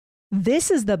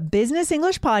This is the Business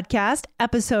English Podcast,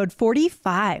 episode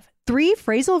 45. 3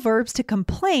 phrasal verbs to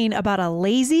complain about a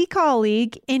lazy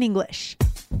colleague in English.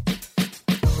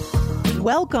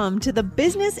 Welcome to the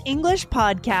Business English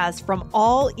Podcast from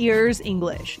All Ears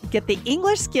English. Get the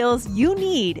English skills you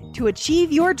need to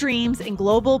achieve your dreams in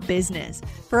global business.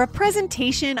 For a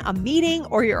presentation, a meeting,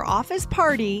 or your office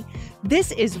party,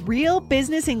 this is Real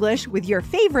Business English with your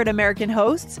favorite American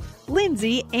hosts,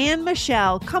 Lindsay and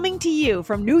Michelle, coming to you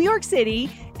from New York City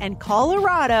and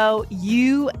Colorado,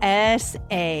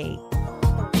 USA.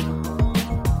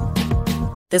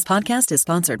 This podcast is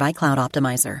sponsored by Cloud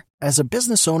Optimizer. As a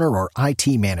business owner or IT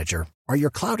manager, are your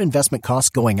cloud investment costs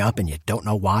going up and you don't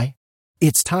know why?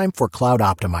 It's time for Cloud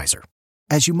Optimizer.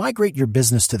 As you migrate your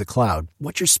business to the cloud,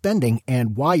 what you're spending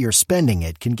and why you're spending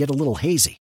it can get a little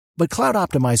hazy. But Cloud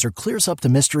Optimizer clears up the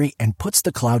mystery and puts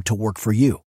the cloud to work for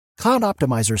you. Cloud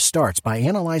Optimizer starts by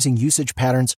analyzing usage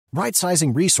patterns,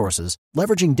 right-sizing resources,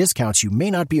 leveraging discounts you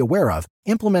may not be aware of,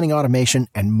 implementing automation,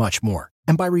 and much more.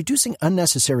 And by reducing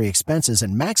unnecessary expenses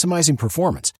and maximizing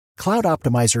performance, Cloud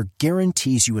Optimizer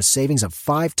guarantees you a savings of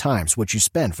 5 times what you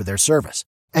spend for their service.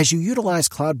 As you utilize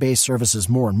cloud-based services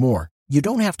more and more, you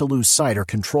don't have to lose sight or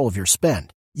control of your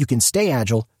spend. You can stay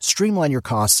agile, streamline your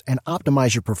costs, and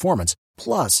optimize your performance,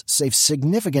 plus save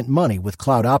significant money with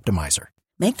Cloud Optimizer.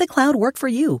 Make the cloud work for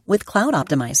you with Cloud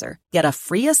Optimizer. Get a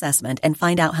free assessment and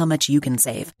find out how much you can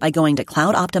save by going to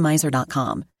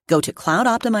cloudoptimizer.com. Go to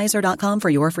cloudoptimizer.com for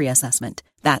your free assessment.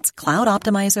 That's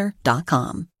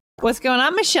cloudoptimizer.com. What's going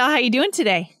on, Michelle? How you doing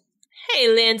today? Hey,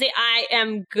 Lindsay. I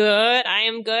am good.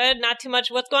 Not too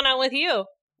much. What's going on with you?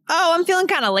 Oh, I'm feeling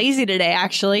kind of lazy today,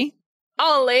 actually.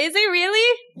 Oh, lazy?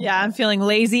 Really? Yeah, I'm feeling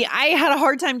lazy. I had a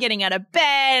hard time getting out of bed,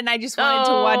 and I just wanted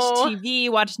to watch TV,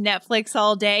 watch Netflix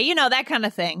all day, you know, that kind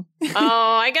of thing.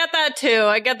 Oh, I get that too.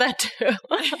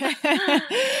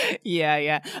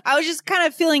 Yeah. I was just kind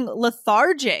of feeling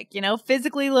lethargic,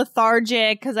 physically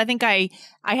lethargic, because I think I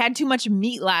had too much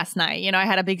meat last night. I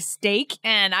had a big steak,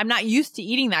 and I'm not used to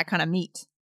eating that kind of meat.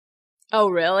 Oh,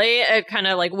 really? It kind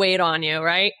of like weighed on you,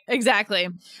 right? Exactly.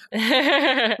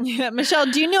 Yeah. Michelle,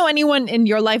 do you know anyone in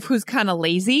your life who's kind of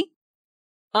lazy?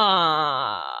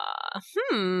 My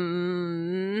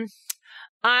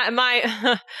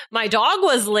dog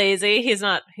was lazy. He's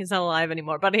not alive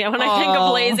anymore. But yeah, when I think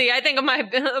of lazy, I think of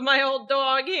my old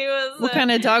dog. He was What kind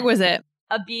of dog was it?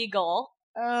 A beagle.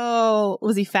 Oh,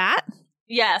 was he fat?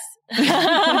 Yes.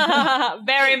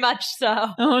 Very much so.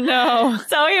 Oh no.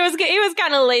 So he was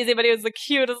kind of lazy, but he was the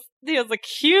cutest.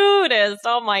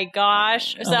 Oh my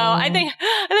gosh. So I think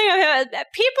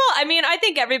people, I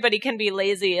think everybody can be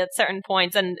lazy at certain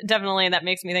points. And definitely that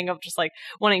makes me think of just like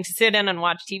wanting to sit in and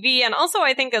watch TV. And also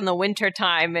I think in the winter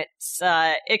time, it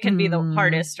can be the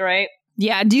hardest, right?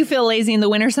 Yeah. Do you feel lazy in the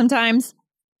winter sometimes?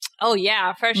 Oh,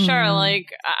 yeah, for sure.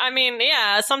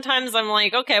 Sometimes I'm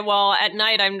like, okay, well, at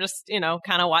night I'm just,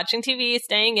 kind of watching TV,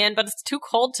 staying in, but it's too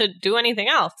cold to do anything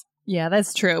else. Yeah,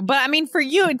 that's true. But for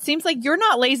you, it seems like you're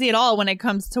not lazy at all when it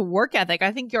comes to work ethic.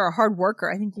 I think you're a hard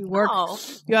worker. I think you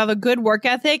have a good work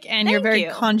ethic and you're very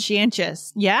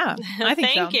conscientious. Yeah, I think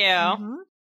so. Thank you. Mm-hmm.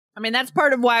 That's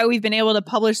part of why we've been able to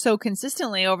publish so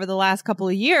consistently over the last couple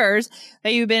of years,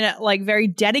 that you've been very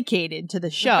dedicated to the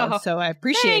show. So I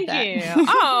appreciate that. Thank you.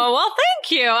 Oh, well,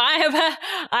 thank you.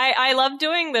 I love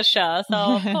doing the show. So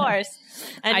of course.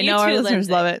 And I know our listeners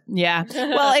love it. Yeah.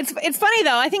 Well, it's funny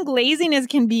though. I think laziness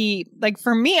can be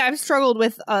for me, I've struggled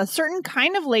with a certain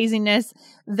kind of laziness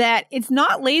that it's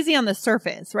not lazy on the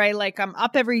surface, right? Like I'm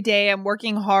up every day, I'm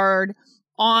working hard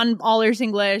on All Ears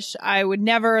English. I would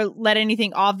never let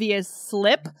anything obvious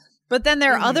slip. But then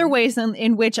there are other ways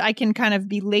in which I can kind of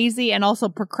be lazy and also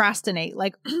procrastinate.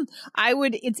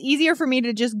 It's easier for me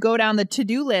to just go down the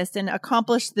to-do list and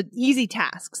accomplish the easy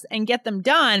tasks and get them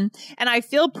done. And I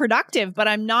feel productive, but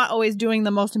I'm not always doing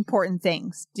the most important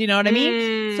things. Do you know what I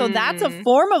mean? So that's a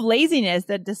form of laziness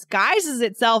that disguises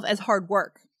itself as hard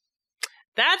work.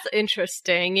 That's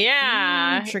interesting.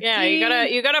 Yeah. Tricky. Yeah,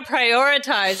 you gotta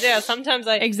prioritize. Yeah, sometimes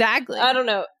Exactly. I don't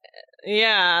know.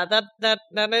 Yeah,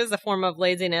 that is a form of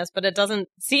laziness, but it doesn't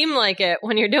seem like it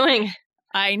when you're doing it.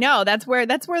 I know. That's where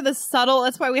that's why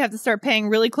we have to start paying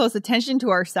really close attention to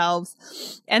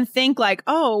ourselves and think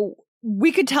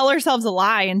we could tell ourselves a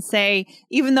lie and say,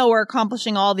 even though we're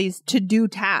accomplishing all these to-do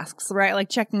tasks, right? Like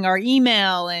checking our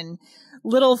email and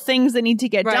little things that need to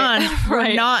get done,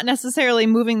 we're not necessarily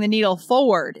moving the needle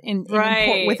forward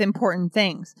with important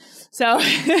things. So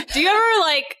do you ever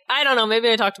I don't know,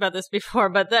 maybe I talked about this before,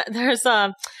 but there's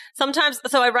sometimes,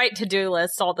 so I write to-do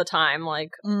lists all the time,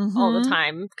 like all the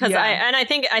time. Cause I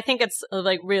think it's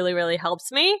like really, really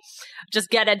helps me just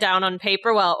get it down on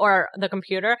paper, or the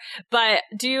computer. But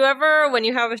do you ever, when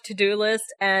you have a to-do list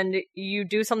and you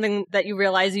do something that you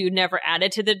realize you never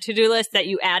added to the to-do list, that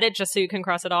you add it just so you can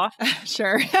cross it off?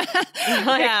 Sure.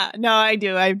 Yeah. No, I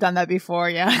do. I've done that before.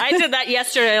 Yeah. I did that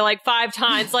yesterday, like 5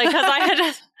 times, like, cause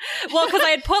I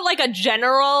had put like a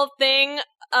general thing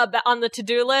on the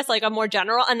to-do list, like a more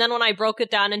general. And then when I broke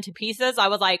it down into pieces, I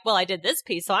was like, well, I did this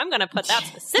piece, so I'm going to put that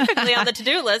specifically on the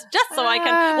to-do list just so I can,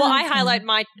 I highlight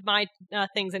my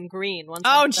things in green.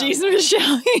 Oh, geez,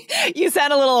 Michelle. You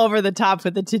sound a little over the top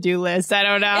with the to-do list. I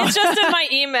don't know. It's just in my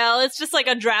email. It's just like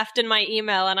a draft in my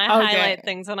email, and I highlight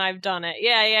things when I've done it.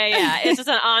 Yeah. It's just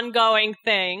an ongoing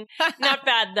thing. Not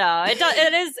bad, though.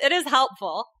 It is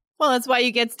helpful. Well, that's why you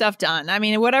get stuff done. I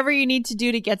mean, whatever you need to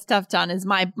do to get stuff done is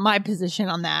my position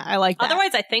on that. I like that.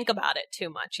 Otherwise, I think about it too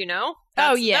much,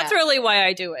 That's really why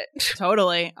I do it.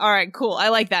 Totally. All right, cool. I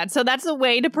like that. So that's a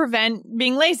way to prevent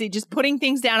being lazy, just putting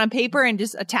things down on paper and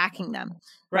just attacking them.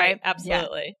 Right?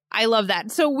 Absolutely. Yeah. I love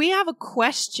that. So we have a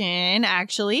question,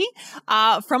 actually,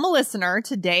 from a listener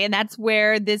today, and that's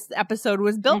where this episode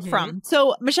was built from.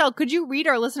 So, Michelle, could you read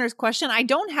our listener's question? I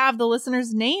don't have the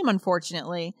listener's name,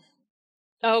 unfortunately.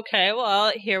 Okay,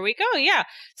 well, here we go. Yeah.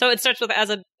 So it starts with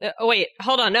wait,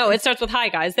 hold on. No, it starts with hi,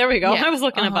 guys. There we go. Yeah. I was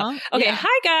looking up. Okay. Yeah.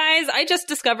 Hi, guys. I just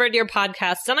discovered your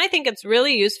podcast, and I think it's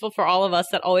really useful for all of us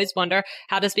that always wonder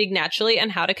how to speak naturally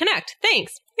and how to connect.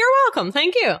 Thanks. You're welcome.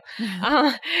 Thank you.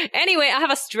 Anyway, I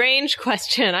have a strange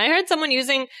question. I heard someone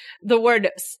using the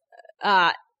word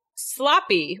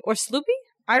sloppy or sloopy.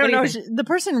 I don't know. The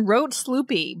person wrote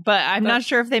sloopy, but I'm not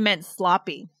sure if they meant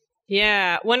sloppy.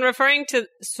 Yeah, when referring to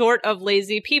sort of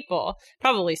lazy people,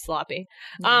 probably sloppy.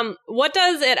 What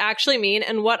does it actually mean,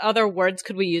 and what other words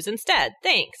could we use instead?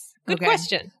 Thanks. Good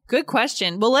question. Good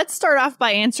question. Well, let's start off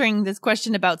by answering this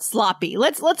question about sloppy.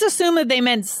 Let's assume that they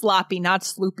meant sloppy, not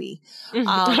sloopy.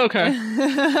 Okay.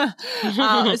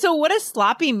 So what does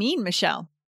sloppy mean, Michelle?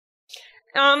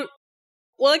 Well,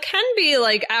 it can be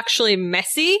like actually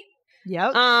messy.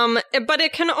 Yep. But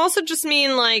it can also just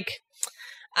mean like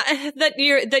that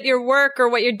your work or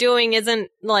what you're doing isn't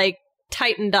like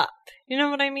tightened up. You know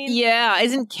what I mean? Yeah,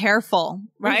 isn't careful,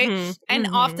 right? And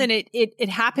often it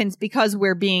happens because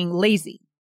we're being lazy.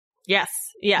 Yes,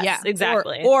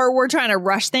 exactly. Or we're trying to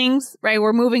rush things, right?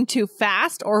 We're moving too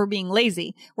fast, or we're being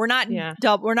lazy. We're not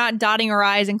we're not dotting our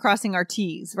I's and crossing our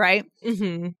T's, right?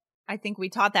 I think we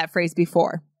taught that phrase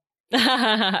before.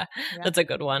 That's a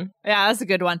good one. Yeah, that's a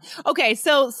good one. Okay,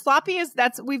 so sloppy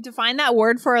we've defined that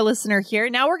word for our listener here.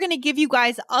 Now we're going to give you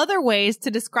guys other ways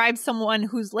to describe someone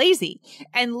who's lazy.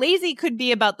 And lazy could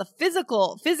be about the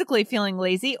physically feeling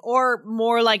lazy, or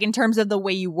more like in terms of the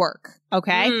way you work.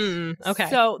 Okay. Okay.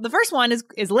 So the first one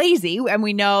is lazy, and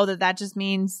we know that just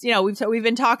means, we've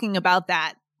been talking about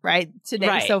that right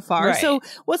today so far. Right. So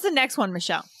what's the next one,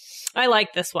 Michelle? I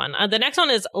like this one. The next one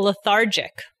is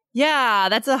lethargic. Yeah,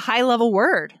 that's a high level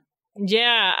word.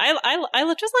 Yeah,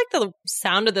 I just like the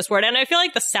sound of this word. And I feel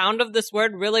like the sound of this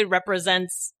word really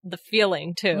represents the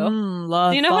feeling too. Do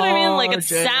you know what I mean? Like it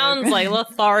sounds like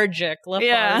lethargic.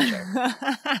 Yeah.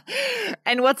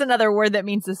 And what's another word that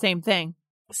means the same thing?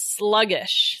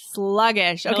 Sluggish.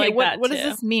 Okay, what does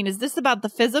this mean? Is this about the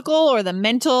physical or the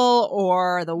mental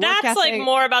or the work ethic? That's like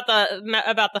more about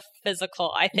the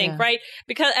physical, I think, right?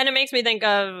 Because, and it makes me think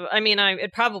of,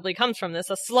 it probably comes from this,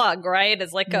 a slug, right?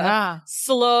 Is like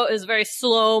is very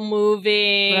slow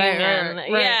moving. Right.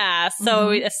 Yeah,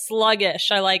 so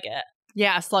sluggish. I like it.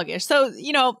 Yeah, sluggish. So,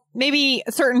 maybe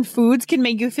certain foods can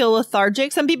make you feel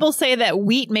lethargic. Some people say that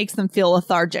wheat makes them feel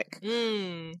lethargic.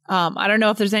 I don't know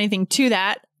if there's anything to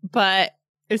that, but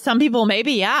some people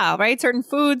maybe, right? Certain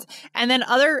foods. And then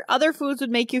other foods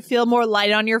would make you feel more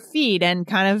light on your feet and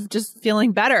kind of just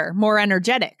feeling better, more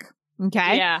energetic.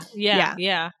 Okay?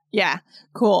 Yeah.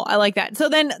 Cool. I like that. So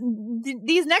then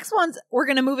these next ones, we're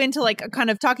going to move into like kind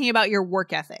of talking about your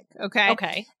work ethic.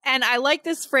 Okay. And I like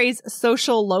this phrase,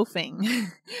 social loafing.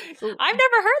 I've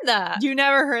never heard that. You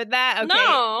never heard that? Okay.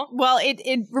 No. Well,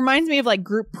 it reminds me of like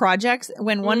group projects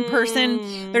when one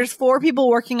person, there's 4 people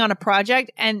working on a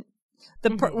project, and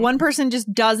one person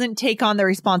just doesn't take on the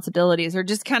responsibilities or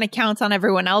just kind of counts on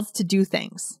everyone else to do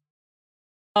things.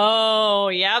 Oh,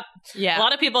 yep. Yeah. A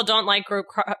lot of people don't like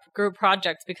group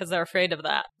projects because they're afraid of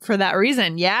that. For that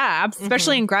reason. Yeah.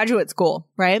 Especially in graduate school,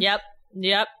 right? Yep.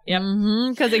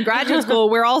 Because in graduate school,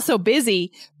 we're all so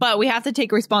busy, but we have to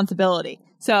take responsibility.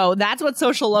 So that's what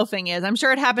social loafing is. I'm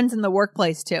sure it happens in the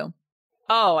workplace too.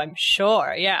 Oh, I'm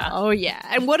sure. Yeah. Oh, yeah.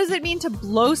 And what does it mean to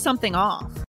blow something off?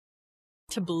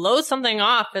 To blow something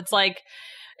off, it's like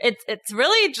it's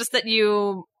really just that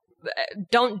you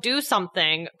don't do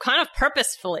something kind of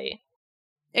purposefully.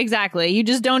 Exactly. You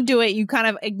just don't do it. You kind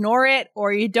of ignore it,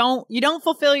 or you don't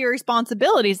fulfill your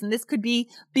responsibilities. And this could be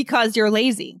because you're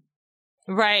lazy.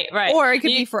 Right. Or it could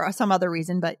be for some other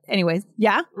reason. But anyways,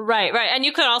 yeah. Right. And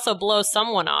you could also blow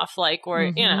someone off, like,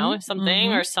 or,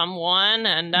 something or someone.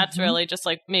 And that's really just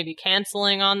like maybe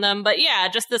canceling on them. But yeah,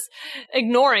 just this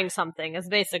ignoring something is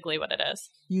basically what it is.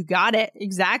 You got it.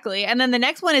 Exactly. And then the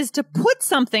next one is to put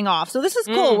something off. So this is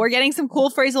cool. We're getting some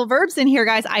cool phrasal verbs in here,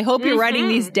 guys. I hope you're writing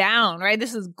these down, right?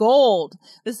 This is gold.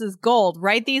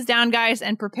 Write these down, guys,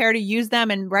 and prepare to use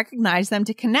them and recognize them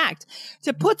to connect.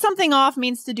 To put something off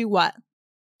means to do what?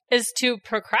 Is to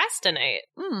procrastinate.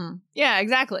 Yeah,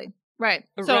 exactly. Right.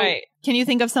 So can you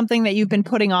think of something that you've been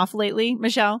putting off lately,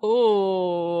 Michelle?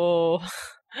 Ooh.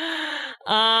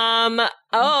 What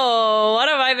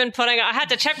have I been putting? I had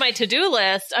to check my to-do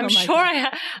list. I'm sure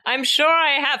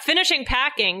I have. Finishing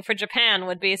packing for Japan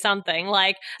would be something.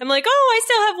 Like, I'm like, I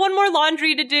still have one more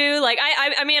laundry to do. Like,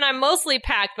 I mean, I'm mostly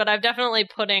packed, but I've definitely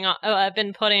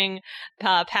been putting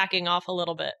packing off a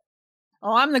little bit.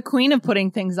 Oh, I'm the queen of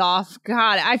putting things off.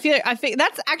 God, I feel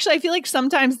like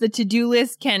sometimes the to-do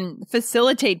list can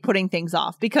facilitate putting things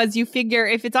off, because you figure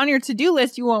if it's on your to-do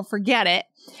list, you won't forget it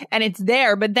and it's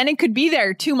there, but then it could be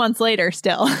there 2 months later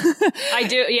still. I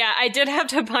do. Yeah. I did have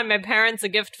to buy my parents a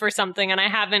gift for something and I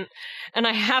haven't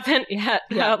yet.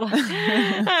 Yeah.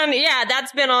 And yeah,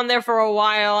 that's been on there for a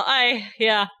while.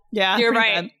 Yeah, you're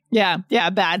right. Bad.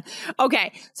 Yeah. Bad.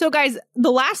 Okay. So guys,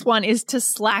 the last one is to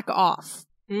slack off.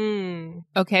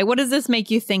 Okay, what does this make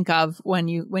you think of when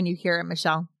you hear it,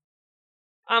 Michelle?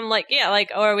 I'm like,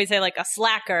 or we say like a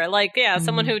slacker, like,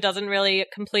 someone who doesn't really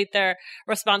complete their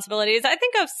responsibilities. I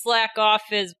think of slack off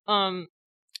as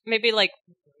maybe like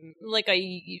a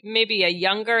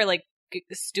younger, like,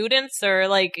 students, or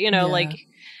like, like,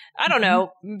 I don't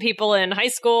know, people in high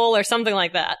school or something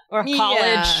like that, or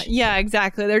college. Yeah,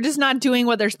 exactly. They're just not doing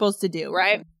what they're supposed to do,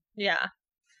 right? Yeah.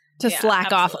 To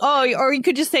slack off. Oh, or you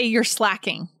could just say you're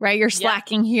slacking, right? You're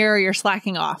slacking here, or you're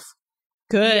slacking off.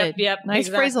 Good. Yep. Nice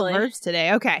phrasal verbs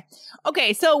today.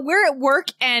 Okay. So we're at work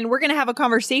and we're going to have a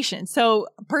conversation. So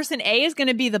person A is going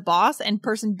to be the boss and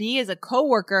person B is a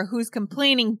coworker who's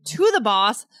complaining to the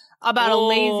boss about a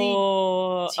lazy team.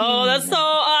 Oh, that's so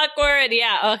awkward.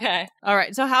 Yeah. Okay. All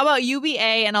right. So how about you be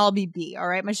A and I'll be B? All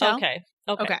right, Michelle? Okay.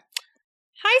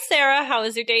 Hi, Sarah. How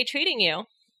is your day treating you?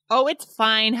 Oh, it's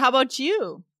fine. How about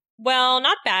you? Well,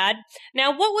 not bad.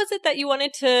 Now, what was it that you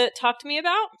wanted to talk to me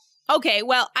about? Okay,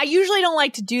 well, I usually don't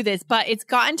like to do this, but it's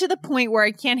gotten to the point where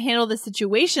I can't handle the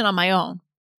situation on my own.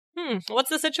 What's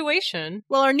the situation?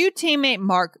 Well, our new teammate,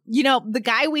 Mark, the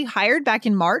guy we hired back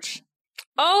in March.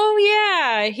 Oh,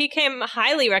 yeah. He came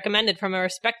highly recommended from a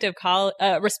respected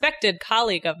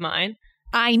colleague of mine.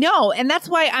 I know, and that's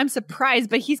why I'm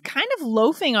surprised, but he's kind of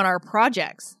loafing on our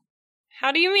projects.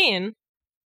 How do you mean?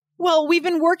 Well, we've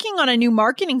been working on a new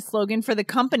marketing slogan for the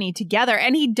company together,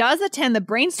 and he does attend the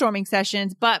brainstorming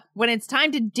sessions, but when it's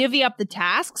time to divvy up the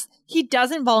tasks, he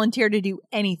doesn't volunteer to do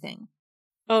anything.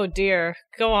 Oh, dear.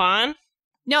 Go on.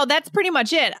 No, that's pretty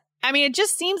much it. I mean, it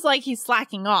just seems like he's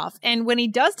slacking off, and when he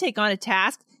does take on a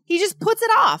task, he just puts it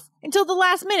off until the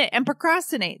last minute and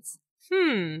procrastinates.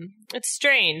 It's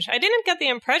strange. I didn't get the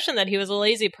impression that he was a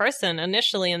lazy person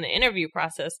initially in the interview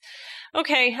process.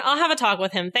 Okay, I'll have a talk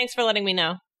with him. Thanks for letting me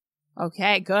know.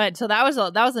 Okay, good. So that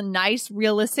was a nice,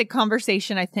 realistic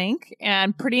conversation, I think,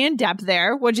 and pretty in depth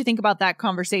there. What'd you think about that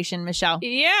conversation, Michelle?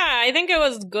 Yeah, I think it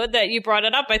was good that you brought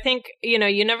it up. I think,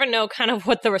 you never know kind of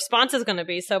what the response is going to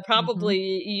be. So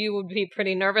probably you would be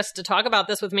pretty nervous to talk about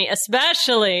this with me,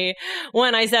 especially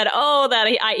when I said,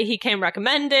 that he came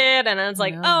recommended. And I was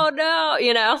like, oh,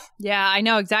 no, Yeah, I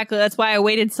know exactly. That's why I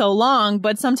waited so long.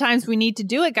 But sometimes we need to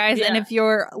do it, guys. Yeah. And if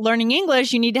you're learning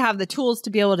English, you need to have the tools to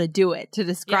be able to do it, to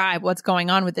describe what's going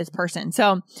on with this person.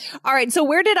 So, all right. So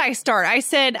where did I start? I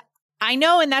said, I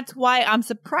know, and that's why I'm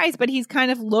surprised, but he's kind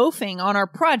of loafing on our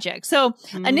project. So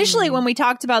initially when we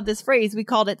talked about this phrase, we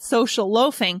called it social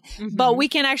loafing, but we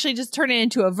can actually just turn it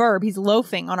into a verb. He's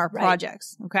loafing on our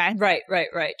projects. Okay. Right.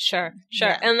 Sure.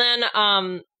 Yeah. And then,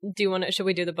 should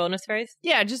we do the bonus phrase?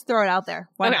 Yeah. Just throw it out there.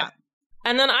 Why not?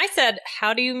 And then I said,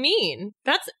 how do you mean?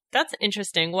 That's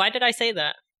interesting. Why did I say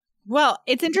that? Well,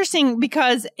 it's interesting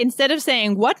because instead of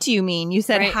saying, what do you mean? You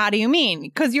said, how do you mean?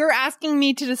 Because you're asking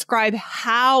me to describe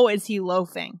how is he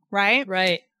loafing, right?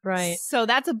 Right. So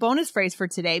that's a bonus phrase for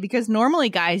today because normally,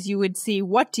 guys, you would see,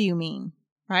 what do you mean?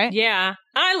 Right? Yeah.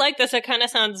 I like this. It kind of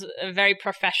sounds very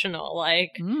professional.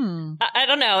 Like, I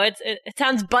don't know. It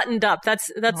sounds buttoned up. That's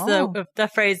the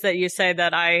phrase that you say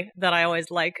that I always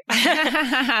like.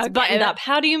 It's buttoned up.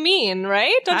 How do you mean,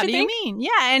 right? How do you mean? Yeah.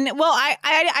 And well,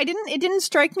 it didn't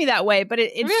strike me that way, but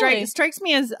it really? Strikes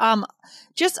me as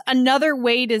just another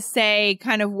way to say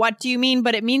kind of what do you mean,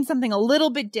 but it means something a little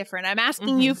bit different. I'm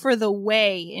asking you for the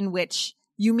way in which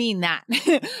you mean that.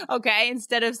 Okay.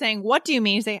 Instead of saying, what do you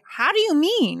mean? Say, how do you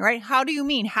mean? Right? How do you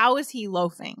mean? How is he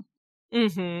loafing?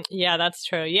 Yeah, that's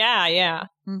true. Yeah.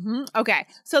 Okay.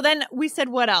 So then we said,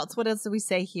 what else? What else did we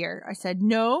say here? I said,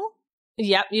 no.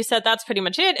 Yep. You said that's pretty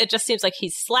much it. It just seems like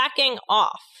he's slacking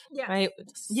off. Yeah. Right?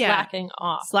 Slacking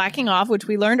off. Slacking off, which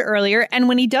we learned earlier. And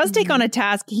when he does take on a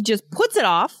task, he just puts it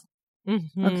off.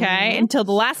 Okay, until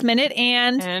the last minute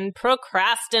and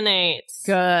procrastinates.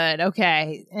 Good.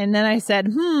 Okay. And then I said,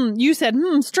 you said,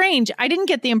 strange. I didn't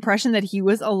get the impression that he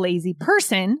was a lazy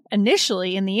person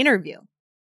initially in the interview.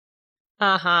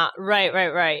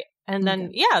 Right. And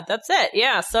then, that's it.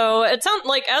 Yeah. So it sounds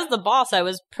like as the boss, I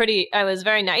was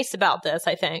very nice about this,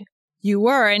 I think. You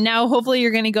were. And now hopefully you're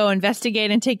going to go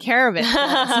investigate and take care of it.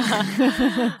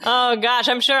 Oh, gosh.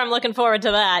 I'm sure I'm looking forward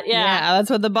to that. Yeah. That's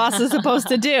what the boss is supposed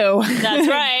to do. That's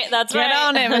right. Get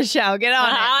on it, Michelle. Get on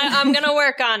it. I'm going to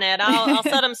work on it. I'll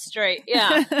set them straight.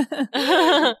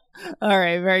 Yeah. All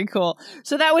right. Very cool.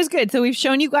 So that was good. So we've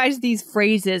shown you guys these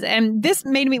phrases. And this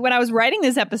made me, when I was writing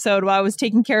this episode while I was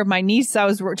taking care of my niece, I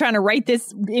was trying to write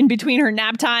this in between her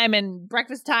nap time and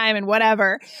breakfast time and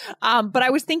whatever. But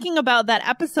I was thinking about that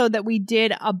episode that we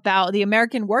did about the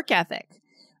American work ethic,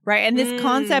 right? And this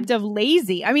concept of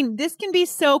lazy. I mean, this can be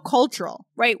so cultural,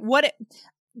 right? What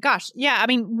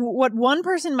one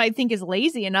person might think is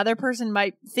lazy, another person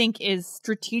might think is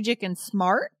strategic and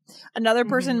smart. Another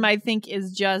person might think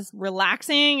is just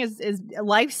relaxing, is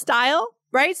lifestyle,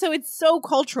 right? So it's so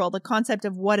cultural, the concept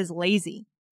of what is lazy.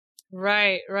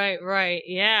 Right.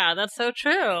 Yeah, that's so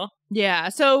true. Yeah.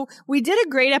 So we did a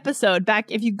great episode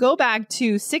back. If you go back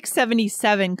to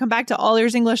 677, come back to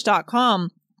allearsenglish.com.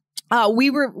 We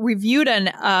reviewed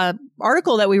an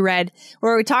article that we read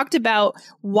where we talked about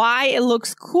why it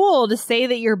looks cool to say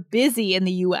that you're busy in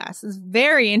the U.S. It's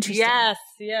very interesting. Yes.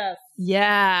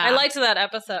 Yeah. I liked that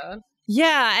episode.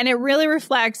 Yeah, and it really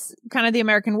reflects kind of the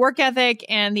American work ethic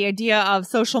and the idea of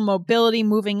social mobility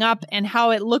moving up and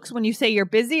how it looks when you say you're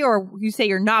busy or you say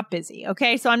you're not busy.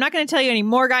 Okay, so I'm not going to tell you any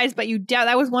more, guys, but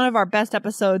that was one of our best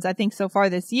episodes, I think, so far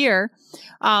this year.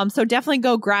 So definitely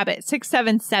go grab it,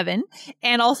 677.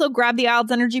 And also grab the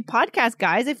IELTS Energy podcast,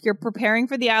 guys. If you're preparing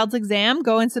for the IELTS exam,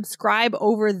 go and subscribe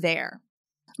over there.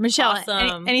 Michelle,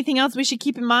 awesome. Anything else we should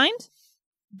keep in mind?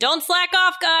 Don't slack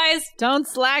off, guys. Don't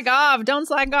slack off.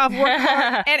 Work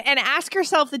hard. And ask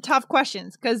yourself the tough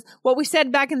questions, because what we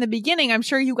said back in the beginning, I'm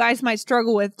sure you guys might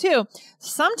struggle with too.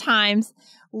 Sometimes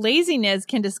laziness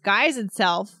can disguise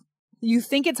itself. You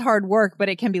think it's hard work, but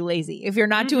it can be lazy if you're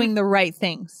not doing the right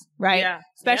things, right? Yeah.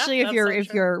 Especially if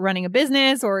you're running a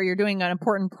business or you're doing an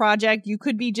important project, you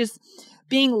could be just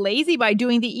being lazy by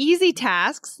doing the easy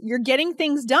tasks. You're getting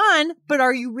things done, but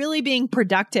are you really being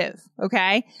productive?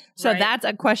 Okay. So that's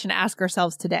a question to ask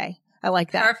ourselves today. I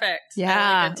like that. Perfect. Yeah.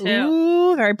 I like it too.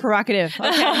 Ooh, very provocative.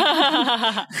 Okay.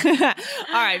 All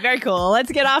right. Very cool.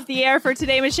 Let's get off the air for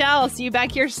today, Michelle. I'll see you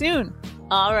back here soon.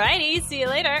 All righty. See you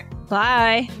later.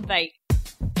 Bye. Bye.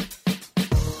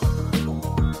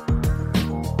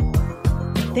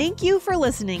 Thank you for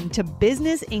listening to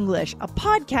Business English, a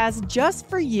podcast just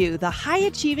for you, the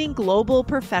high-achieving global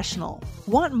professional.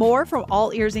 Want more from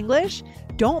All Ears English?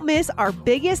 Don't miss our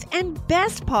biggest and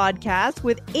best podcast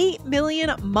with 8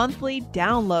 million monthly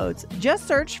downloads. Just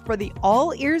search for the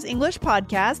All Ears English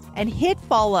podcast and hit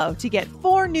follow to get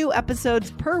 4 new episodes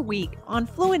per week on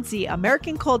fluency,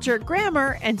 American culture,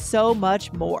 grammar, and so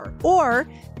much more. Or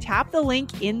tap the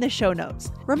link in the show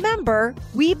notes. Remember,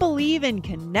 we believe in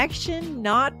connection,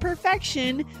 not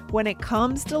perfection, when it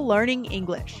comes to learning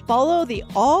English. Follow the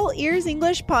All Ears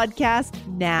English podcast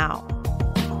now.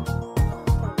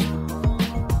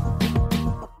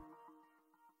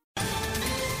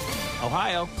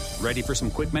 Ohio, ready for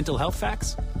some quick mental health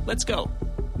facts? Let's go.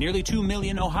 Nearly 2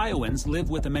 million Ohioans live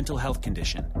with a mental health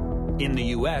condition. In the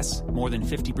U.S., more than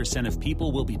 50% of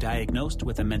people will be diagnosed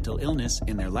with a mental illness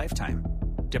in their lifetime.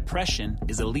 Depression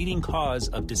is a leading cause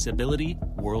of disability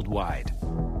worldwide.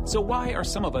 So why are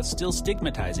some of us still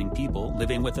stigmatizing people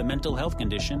living with a mental health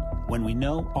condition when we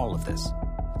know all of this?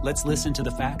 Let's listen to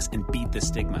the facts and beat the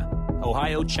stigma.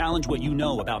 Ohio, challenge what you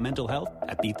know about mental health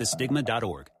at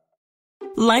beatthestigma.org.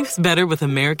 Life's better with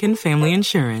American Family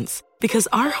Insurance because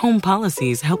our home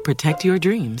policies help protect your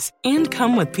dreams and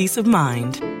come with peace of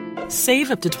mind.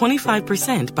 Save up to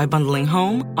 25% by bundling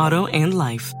home, auto, and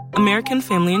life. American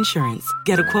Family Insurance.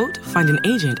 Get a quote, find an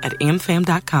agent at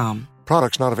amfam.com.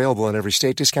 Products not available in every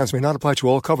state. Discounts may not apply to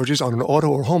all coverages on an auto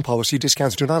or home policy.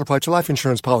 Discounts do not apply to life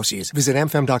insurance policies. Visit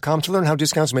amfam.com to learn how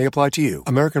discounts may apply to you.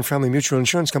 American Family Mutual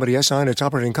Insurance Company, SI, and its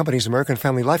operating companies, American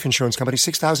Family Life Insurance Company,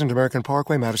 6000 American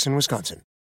Parkway, Madison, Wisconsin.